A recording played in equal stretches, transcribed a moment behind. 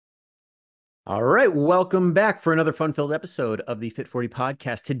All right, welcome back for another fun-filled episode of the FIT40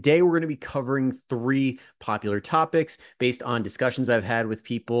 Podcast. Today, we're going to be covering three popular topics based on discussions I've had with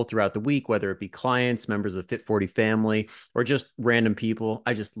people throughout the week, whether it be clients, members of the FIT40 family, or just random people.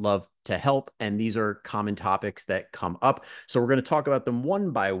 I just love to help, and these are common topics that come up. So we're going to talk about them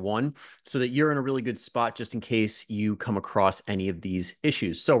one by one so that you're in a really good spot just in case you come across any of these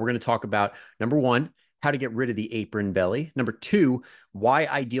issues. So we're going to talk about number one, how to get rid of the apron belly. Number two, why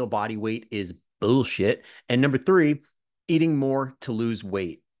ideal body weight is bullshit. And number three, eating more to lose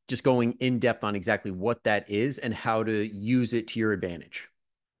weight. Just going in depth on exactly what that is and how to use it to your advantage.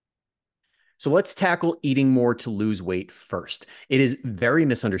 So let's tackle eating more to lose weight first. It is very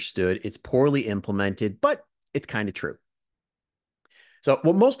misunderstood. It's poorly implemented, but it's kind of true. So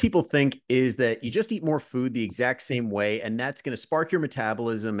what most people think is that you just eat more food the exact same way, and that's going to spark your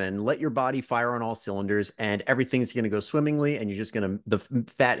metabolism and let your body fire on all cylinders, and everything's going to go swimmingly, and the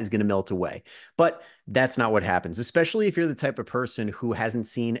fat is going to melt away. But that's not what happens, especially if you're the type of person who hasn't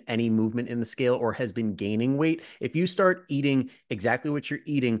seen any movement in the scale or has been gaining weight. If you start eating exactly what you're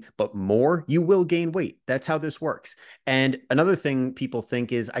eating, but more, you will gain weight. That's how this works. And another thing people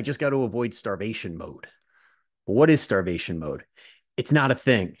think is, I just got to avoid starvation mode. What is starvation mode? It's not a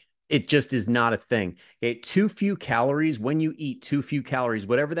thing. It just is not a thing. Okay, too few calories, when you eat too few calories,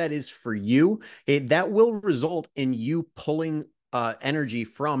 whatever that is for you, okay, that will result in you pulling energy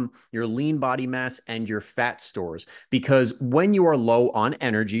from your lean body mass and your fat stores. Because when you are low on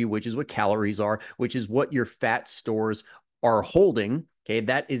energy, which is what calories are, which is what your fat stores are holding, okay,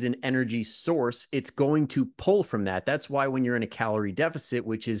 that is an energy source. It's going to pull from that. That's why when you're in a calorie deficit,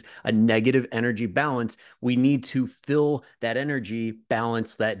 which is a negative energy balance, we need to fill that energy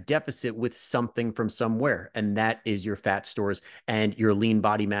balance, that deficit, with something from somewhere. And that is your fat stores and your lean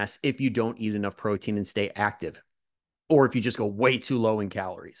body mass if you don't eat enough protein and stay active, or if you just go way too low in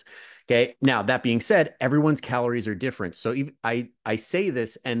calories. Okay. Now, that being said, everyone's calories are different. So I say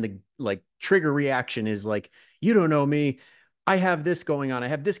this, and the trigger reaction is like, you don't know me. I have this going on. I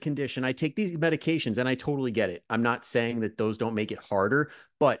have this condition. I take these medications, and I totally get it. I'm not saying that those don't make it harder,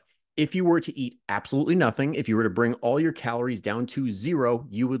 but if you were to eat absolutely nothing, if you were to bring all your calories down to zero,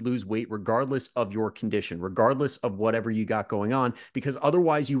 you would lose weight regardless of your condition, regardless of whatever you got going on, because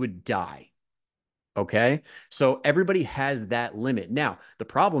otherwise you would die. Okay. So everybody has that limit. Now, the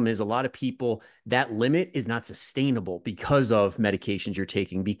problem is a lot of people, that limit is not sustainable because of medications you're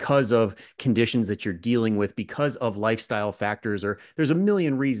taking, because of conditions that you're dealing with, because of lifestyle factors, or there's a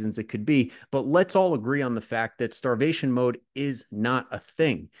million reasons it could be. But let's all agree on the fact that starvation mode is not a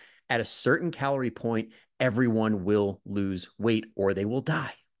thing. At a certain calorie point, everyone will lose weight or they will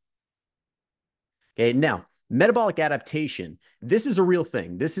die. Okay. Now, metabolic adaptation, this is a real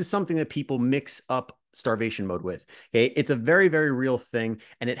thing. This is something that people mix up starvation mode with. Okay. It's a very, very real thing.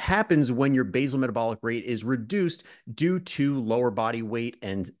 And it happens when your basal metabolic rate is reduced due to lower body weight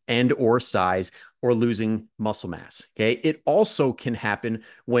and or size, or losing muscle mass. Okay. It also can happen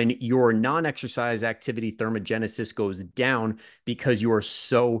when your non-exercise activity thermogenesis goes down because you are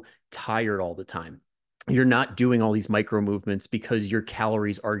so tired all the time. You're not doing all these micro movements because your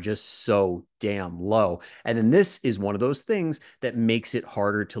calories are just so damn low. And then this is one of those things that makes it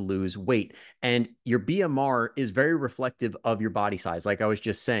harder to lose weight. And your BMR is very reflective of your body size, like I was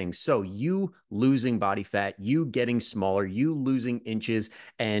just saying. So you losing body fat, you getting smaller, you losing inches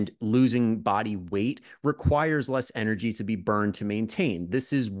and losing body weight requires less energy to be burned to maintain.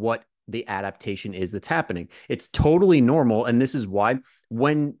 This is what the adaptation is that's happening. It's totally normal. And this is why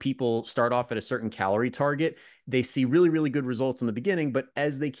when people start off at a certain calorie target, they see really, really good results in the beginning. But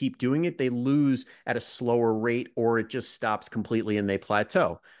as they keep doing it, they lose at a slower rate, or it just stops completely and they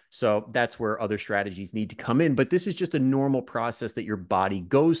plateau. So that's where other strategies need to come in. But this is just a normal process that your body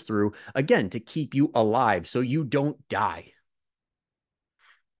goes through, again, to keep you alive so you don't die.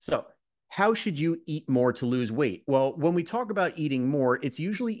 So, how should you eat more to lose weight? Well, when we talk about eating more, it's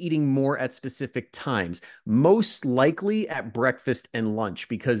usually eating more at specific times, most likely at breakfast and lunch,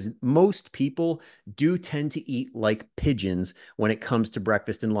 because most people do tend to eat like pigeons when it comes to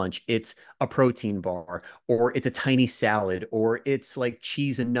breakfast and lunch. It's a protein bar, or it's a tiny salad, or it's like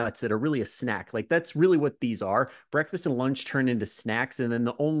cheese and nuts that are really a snack. Like, that's really what these are. Breakfast and lunch turn into snacks, and then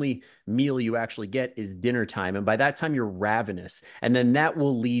the only meal you actually get is dinner time. And by that time, you're ravenous. And then that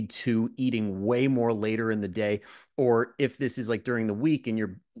will lead to eating way more later in the day. Or if this is like during the week and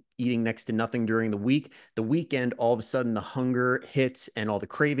you're eating next to nothing during the week, the weekend, all of a sudden the hunger hits and all the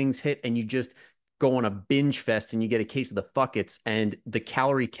cravings hit, and you just go on a binge fest and you get a case of the fuckets, and the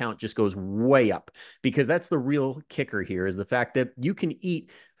calorie count just goes way up. Because that's the real kicker here, is the fact that you can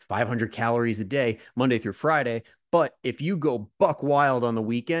eat 500 calories a day, Monday through Friday, But if you go buck wild on the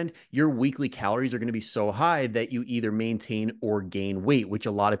weekend, your weekly calories are going to be so high that you either maintain or gain weight, which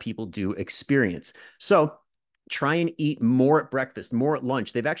a lot of people do experience. So try and eat more at breakfast, more at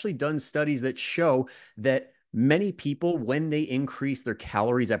lunch. They've actually done studies that show that many people, when they increase their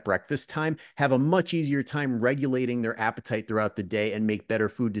calories at breakfast time, have a much easier time regulating their appetite throughout the day and make better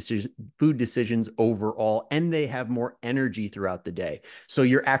food decisions overall. And they have more energy throughout the day. So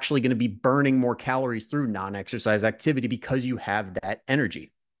you're actually going to be burning more calories through non-exercise activity because you have that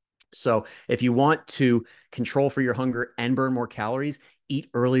energy. So if you want to control for your hunger and burn more calories, eat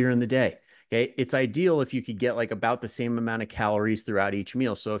earlier in the day. Okay. It's ideal if you could get like about the same amount of calories throughout each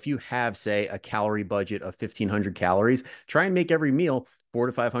meal. So if you have, say, a calorie budget of 1,500 calories, try and make every meal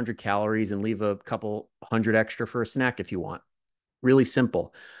 400 to 500 calories and leave a couple hundred extra for a snack if you want. Really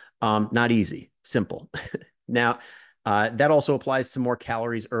simple. Not easy, simple. Now, that also applies to more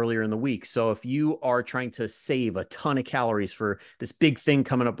calories earlier in the week. So if you are trying to save a ton of calories for this big thing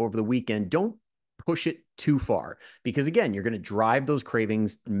coming up over the weekend, don't push it too far because again, you're going to drive those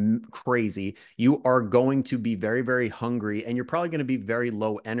cravings crazy. You are going to be very, very hungry and you're probably going to be very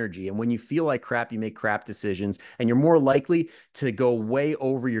low energy. And when you feel like crap, you make crap decisions and you're more likely to go way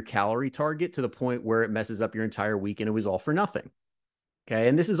over your calorie target to the point where it messes up your entire week and it was all for nothing. Okay.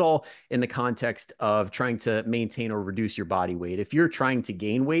 And this is all in the context of trying to maintain or reduce your body weight. If you're trying to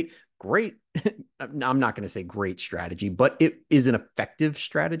gain weight, great. I'm not going to say great strategy, but it is an effective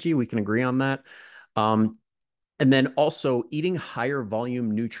strategy. We can agree on that. Um, and then also eating higher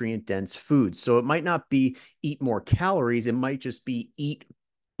volume nutrient dense foods. So it might not be eat more calories. It might just be eat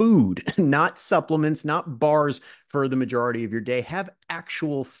food, not supplements, not bars for the majority of your day. Have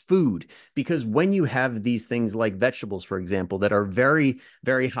actual food because when you have these things like vegetables, for example, that are very,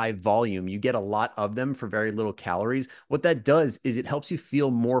 very high volume, you get a lot of them for very little calories. What that does is it helps you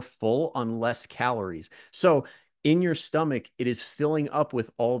feel more full on less calories. So in your stomach, it is filling up with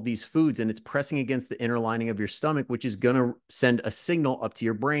all of these foods and it's pressing against the inner lining of your stomach, which is going to send a signal up to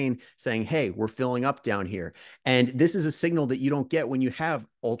your brain saying, hey, we're filling up down here. And this is a signal that you don't get when you have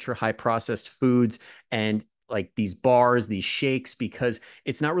ultra high processed foods and like these bars, these shakes, because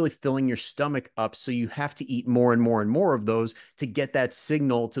it's not really filling your stomach up. So you have to eat more and more and more of those to get that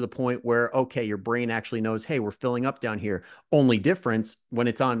signal to the point where, okay, your brain actually knows, hey, we're filling up down here. Only difference when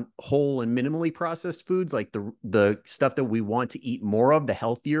it's on whole and minimally processed foods, like the stuff that we want to eat more of, the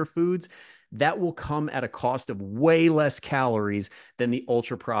healthier foods, that will come at a cost of way less calories than the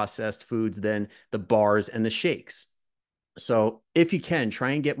ultra processed foods, than the bars and the shakes. So if you can,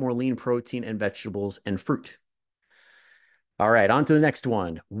 try and get more lean protein and vegetables and fruit. All right, on to the next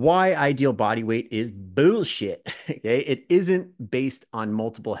one. Why ideal body weight is bullshit. Okay, it isn't based on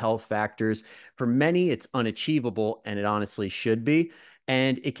multiple health factors. For many, it's unachievable, and it honestly should be.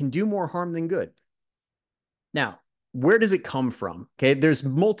 And it can do more harm than good. Now, where does it come from? Okay, there's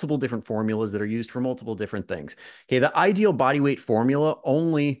multiple different formulas that are used for multiple different things. Okay, the ideal body weight formula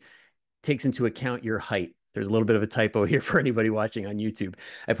only takes into account your height. There's a little bit of a typo here for anybody watching on YouTube.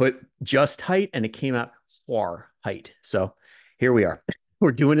 I put just height and it came out far height. So here we are.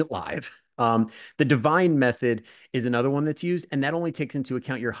 We're doing it live. The divine method is another one that's used, and that only takes into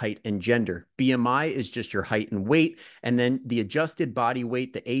account your height and gender. BMI is just your height and weight. And then the adjusted body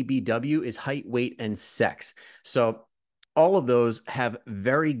weight, the ABW, is height, weight, and sex. So all of those have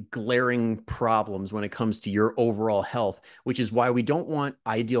very glaring problems when it comes to your overall health, which is why we don't want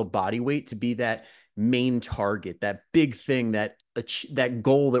ideal body weight to be that main target, that big thing, that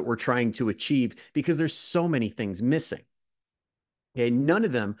goal that we're trying to achieve, because there's so many things missing. Okay, none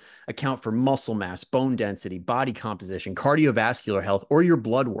of them account for muscle mass, bone density, body composition, cardiovascular health, or your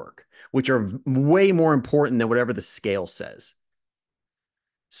blood work, which are way more important than whatever the scale says.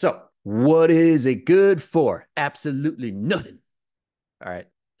 So, what is it good for? Absolutely nothing. All right.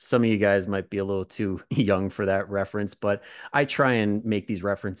 Some of you guys might be a little too young for that reference, but I try and make these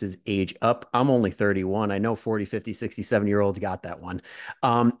references age up. I'm only 31. I know 40, 50, 60, 70-year-olds got that one.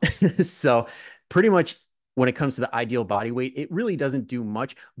 So pretty much when it comes to the ideal body weight, it really doesn't do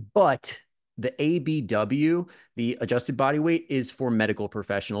much, but the ABW, the adjusted body weight, is for medical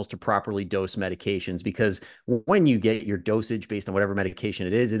professionals to properly dose medications, because when you get your dosage based on whatever medication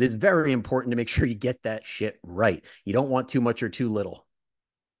it is very important to make sure you get that shit right. You don't want too much or too little.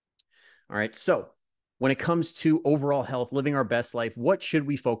 All right. So when it comes to overall health, living our best life, what should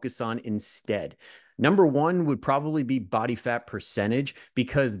we focus on instead? Number one would probably be body fat percentage,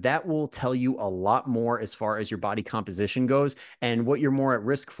 because that will tell you a lot more as far as your body composition goes and what you're more at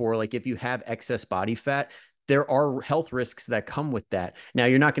risk for. Like if you have excess body fat, there are health risks that come with that. Now,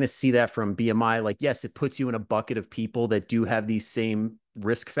 you're not going to see that from BMI. Like, yes, it puts you in a bucket of people that do have these same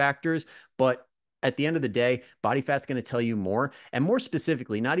risk factors, but at the end of the day, body fat's going to tell you more. And more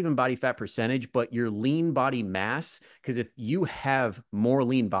specifically, not even body fat percentage, but your lean body mass. Because if you have more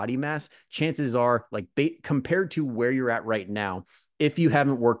lean body mass, chances are, like compared to where you're at right now, if you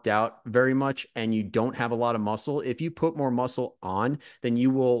haven't worked out very much and you don't have a lot of muscle, if you put more muscle on, then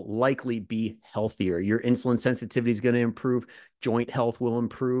you will likely be healthier. Your insulin sensitivity is going to improve. Joint health will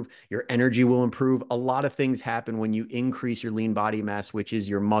improve. Your energy will improve. A lot of things happen when you increase your lean body mass, which is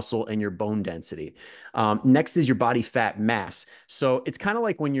your muscle and your bone density. Next is your body fat mass. So it's kind of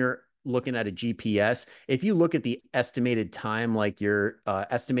like when you're looking at a GPS, if you look at the estimated time, like your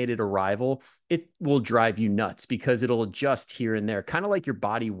estimated arrival, it will drive you nuts because it'll adjust here and there, kind of like your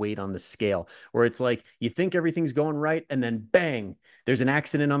body weight on the scale, where it's like you think everything's going right, and then bang, there's an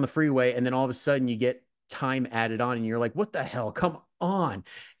accident on the freeway, and then all of a sudden you get time added on, and you're like, what the hell? Come on.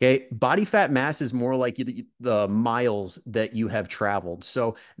 Okay. Body fat mass is more like the miles that you have traveled.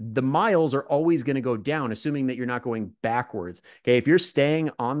 So the miles are always going to go down, assuming that you're not going backwards. Okay. If you're staying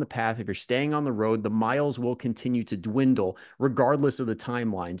on the path, if you're staying on the road, the miles will continue to dwindle regardless of the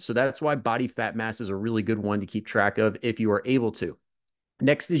timeline. So that's why body fat mass is a really good one to keep track of if you are able to.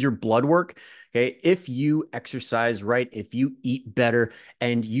 Next is your blood work. Okay. If you exercise right, if you eat better,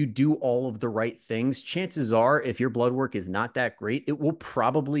 and you do all of the right things, chances are, if your blood work is not that great, it will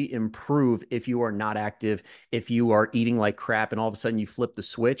probably improve if you are not active, if you are eating like crap, and all of a sudden you flip the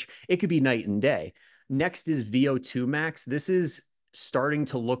switch. It could be night and day. Next is VO2 max. This is starting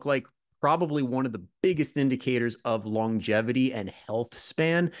to look like probably one of the biggest indicators of longevity and health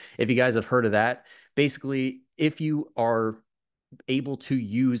span. If you guys have heard of that, basically, if you are able to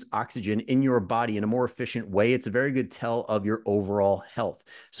use oxygen in your body in a more efficient way, it's a very good tell of your overall health.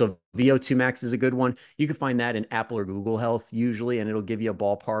 So VO2 max is a good one. You can find that in Apple or Google Health usually, and it'll give you a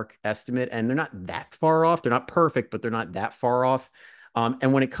ballpark estimate. And they're not that far off. They're not perfect, but they're not that far off.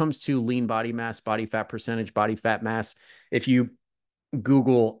 And when it comes to lean body mass, body fat percentage, body fat mass, if you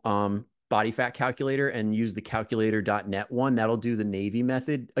Google body fat calculator and use the calculator.net one, that'll do the Navy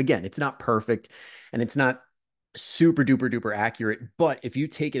method. Again, it's not perfect and it's not super duper duper accurate, but if you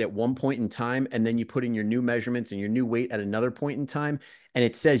take it at one point in time and then you put in your new measurements and your new weight at another point in time, and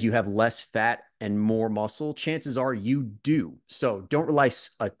it says you have less fat and more muscle, chances are you do. So don't rely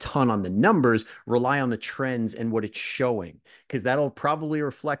a ton on the numbers, rely on the trends and what it's showing, because that'll probably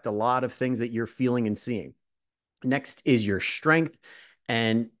reflect a lot of things that you're feeling and seeing. Next is your strength,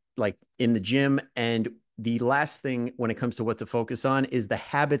 and like in the gym. And the last thing when it comes to what to focus on is the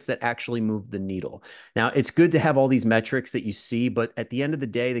habits that actually move the needle. Now, it's good to have all these metrics that you see, but at the end of the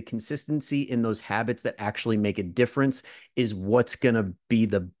day, the consistency in those habits that actually make a difference is what's going to be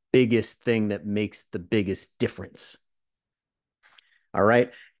the biggest thing that makes the biggest difference. All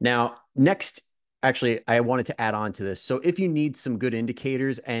right. Now, next, actually, I wanted to add on to this. So if you need some good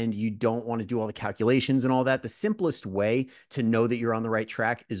indicators and you don't want to do all the calculations and all that, the simplest way to know that you're on the right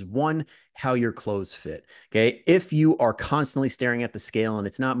track is, one, how your clothes fit. Okay. If you are constantly staring at the scale and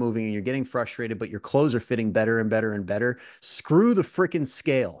it's not moving and you're getting frustrated, but your clothes are fitting better and better and better, screw the freaking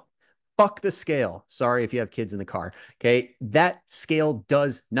scale. Fuck the scale. Sorry if you have kids in the car. Okay. That scale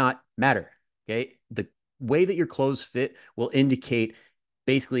does not matter. Okay. The way that your clothes fit will indicate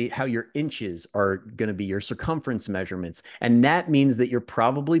basically how your inches are going to be, your circumference measurements. And that means that you're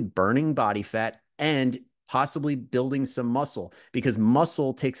probably burning body fat and possibly building some muscle, because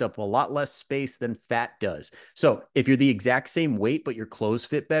muscle takes up a lot less space than fat does. So if you're the exact same weight, but your clothes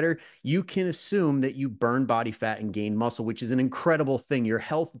fit better, you can assume that you burn body fat and gain muscle, which is an incredible thing. Your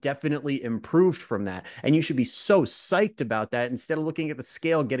health definitely improved from that. And you should be so psyched about that instead of looking at the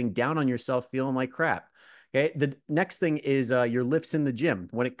scale, getting down on yourself, feeling like crap. Okay. The next thing is your lifts in the gym.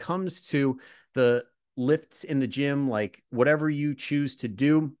 When it comes to the lifts in the gym, like whatever you choose to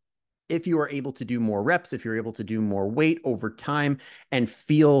do, if you are able to do more reps, if you're able to do more weight over time and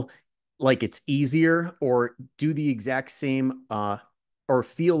feel like it's easier, or do the exact same or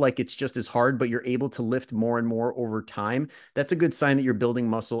feel like it's just as hard, but you're able to lift more and more over time, that's a good sign that you're building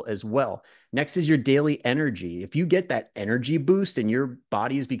muscle as well. Next is your daily energy. If you get that energy boost and your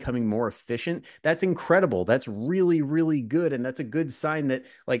body is becoming more efficient, that's incredible. That's really, really good. And that's a good sign that,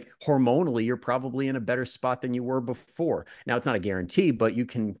 like, hormonally, you're probably in a better spot than you were before. Now, it's not a guarantee, but you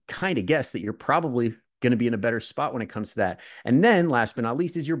can kind of guess that you're probably going to be in a better spot when it comes to that. And then last but not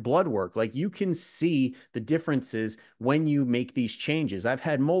least is your blood work. Like, you can see the differences when you make these changes. I've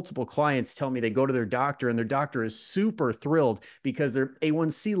had multiple clients tell me they go to their doctor and their doctor is super thrilled because their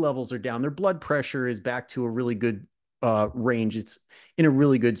A1C levels are down. Their blood pressure is back to a really good range. It's in a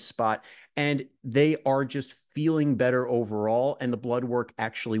really good spot. And they are just feeling better overall. And the blood work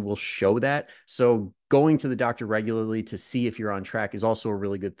actually will show that. So going to the doctor regularly to see if you're on track is also a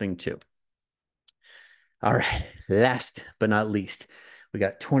really good thing too. All right. Last but not least, we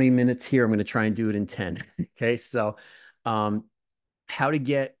got 20 minutes here. I'm going to try and do it in 10. Okay. So, um, how to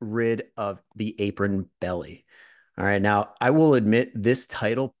get rid of the apron belly. All right. Now, I will admit this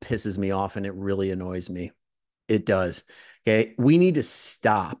title pisses me off and it really annoys me. It does. Okay. We need to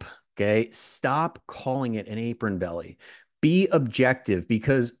stop. Okay. Stop calling it an apron belly. Be objective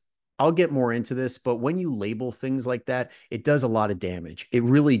because I'll get more into this, but when you label things like that, it does a lot of damage. It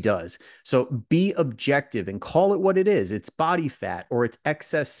really does. So be objective and call it what it is. It's body fat or it's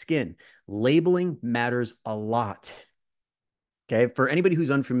excess skin. Labeling matters a lot. Okay. For anybody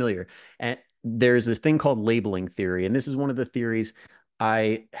who's unfamiliar, and there's this thing called labeling theory. And this is one of the theories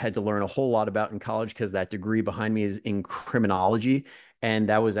I had to learn a whole lot about in college because that degree behind me is in criminology. And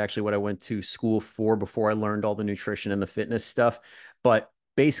that was actually what I went to school for before I learned all the nutrition and the fitness stuff. But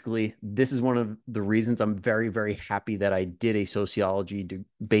basically, this is one of the reasons I'm very, very happy that I did a sociology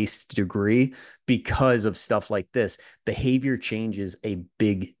based degree because of stuff like this. Behavior change is a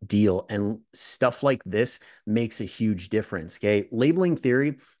big deal. And stuff like this makes a huge difference. Okay. Labeling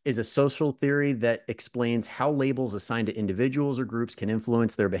theory is a social theory that explains how labels assigned to individuals or groups can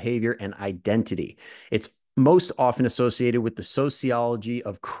influence their behavior and identity. It's most often associated with the sociology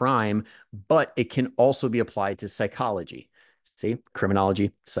of crime, but it can also be applied to psychology. See,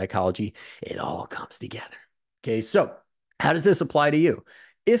 criminology, psychology, it all comes together. Okay. So, how does this apply to you?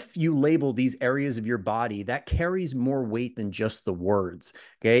 If you label these areas of your body, that carries more weight than just the words.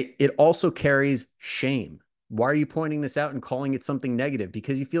 Okay. It also carries shame. Why are you pointing this out and calling it something negative?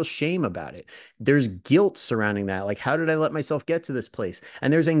 Because you feel shame about it. There's guilt surrounding that. Like, how did I let myself get to this place?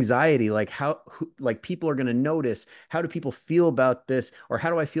 And there's anxiety, like like people are going to notice. How do people feel about this? Or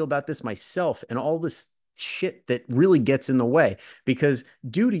how do I feel about this myself? And all this shit that really gets in the way because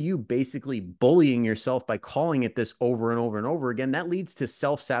due to you basically bullying yourself by calling it this over and over and over again, that leads to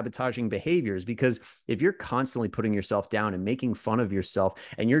self-sabotaging behaviors. Because if you're constantly putting yourself down and making fun of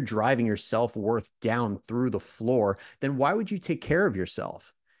yourself and you're driving your self-worth down through the floor, then why would you take care of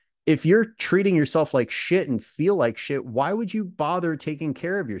yourself? If you're treating yourself like shit and feel like shit, why would you bother taking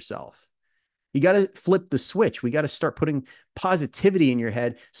care of yourself? You got to flip the switch. We got to start putting positivity in your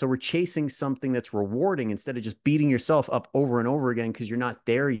head. So we're chasing something that's rewarding instead of just beating yourself up over and over again because you're not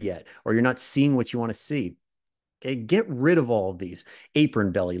there yet or you're not seeing what you want to see. Okay, get rid of all of these: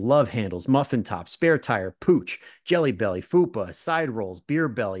 apron belly, love handles, muffin top, spare tire, pooch, jelly belly, fupa, side rolls, beer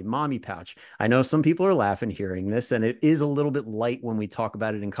belly, mommy pouch. I know some people are laughing hearing this, and it is a little bit light when we talk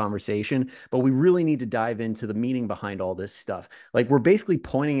about it in conversation, but we really need to dive into the meaning behind all this stuff. Like, we're basically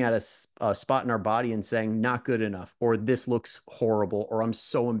pointing at a spot in our body and saying, not good enough, or this looks horrible, or I'm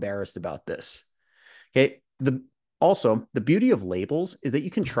so embarrassed about this. Okay. The beauty of labels is that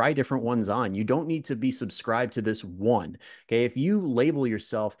you can try different ones on. You don't need to be subscribed to this one. Okay. If you label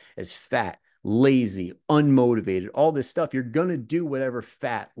yourself as fat, lazy, unmotivated, all this stuff, you're going to do whatever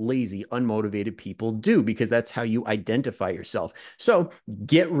fat, lazy, unmotivated people do because that's how you identify yourself. So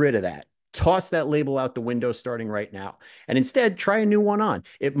get rid of that. Toss that label out the window starting right now. And instead, try a new one on.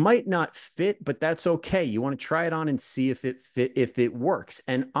 It might not fit, but that's okay. You want to try it on and see if it fit, if it works.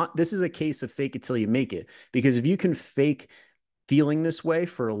 And this is a case of fake it till you make it. Because if you can fake feeling this way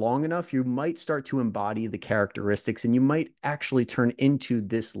for long enough, you might start to embody the characteristics and you might actually turn into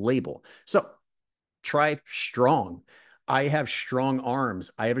this label. So try strong. I have strong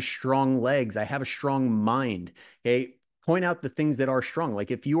arms. I have strong legs. I have a strong mind. Okay. Point out the things that are strong.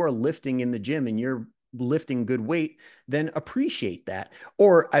 Like if you are lifting in the gym and you're lifting good weight, then appreciate that.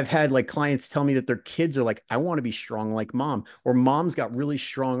 Or I've had like clients tell me that their kids are like, I want to be strong like mom, or mom's got really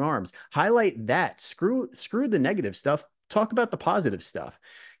strong arms. Highlight that. Screw the negative stuff. Talk about the positive stuff.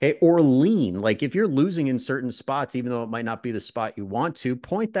 Okay. Or lean. Like if you're losing in certain spots, even though it might not be the spot you want to,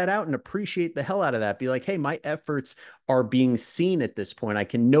 point that out and appreciate the hell out of that. Be like, hey, my efforts are being seen at this point. I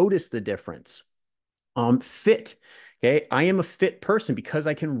can notice the difference. Fit. Okay. I am a fit person because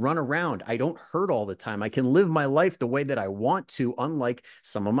I can run around. I don't hurt all the time. I can live my life the way that I want to, unlike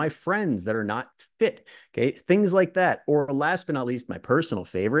some of my friends that are not fit. Okay. Things like that. Or last but not least, my personal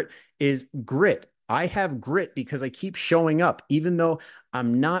favorite is grit. I have grit because I keep showing up. Even though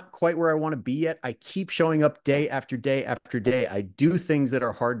I'm not quite where I want to be yet, I keep showing up day after day after day. I do things that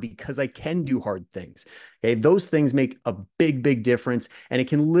are hard because I can do hard things. Okay. Those things make a big, big difference. And it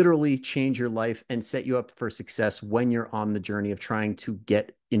can literally change your life and set you up for success when you're on the journey of trying to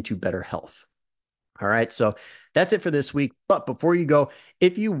get into better health. All right. So that's it for this week. But before you go,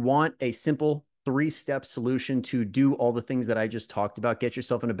 if you want a simple 3-step solution to do all the things that I just talked about, get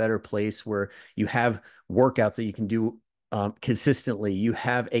yourself in a better place where you have workouts that you can do consistently, you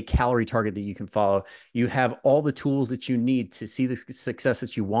have a calorie target that you can follow, you have all the tools that you need to see the success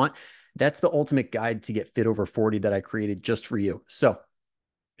that you want, That's the ultimate guide to get fit over 40 that I created just for you. So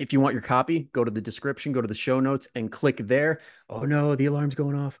if you want your copy, go to the description, go to the show notes and click there. Oh no, the alarm's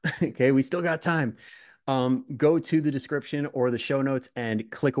going off. Okay, we still got time. Go to the description or the show notes and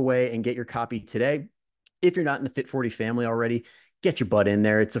click away and get your copy today. If you're not in the FIT40 family already, get your butt in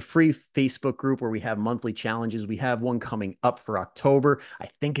there. It's a free Facebook group where we have monthly challenges. We have one coming up for October. I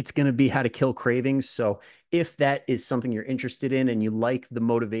think it's going to be how to kill cravings. So if that is something you're interested in and you like the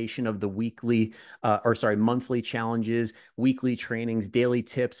motivation of the monthly challenges, weekly trainings, daily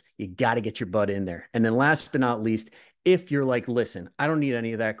tips, you got to get your butt in there. And then last but not least, if you're like, listen, I don't need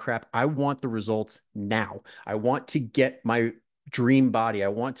any of that crap. I want the results now. I want to get my dream body. I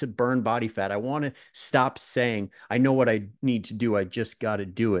want to burn body fat. I want to stop saying, I know what I need to do. I just got to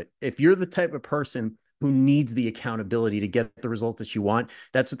do it. If you're the type of person who needs the accountability to get the results that you want,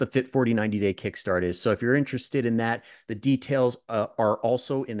 that's what the FIT40 90-day kickstart is. So if you're interested in that, the details are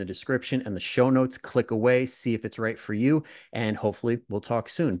also in the description and the show notes. Click away, see if it's right for you, and hopefully we'll talk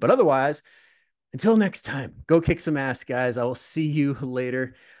soon. But otherwise, until next time, go kick some ass, guys. I will see you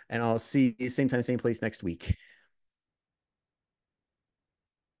later, and I'll see you same time, same place next week.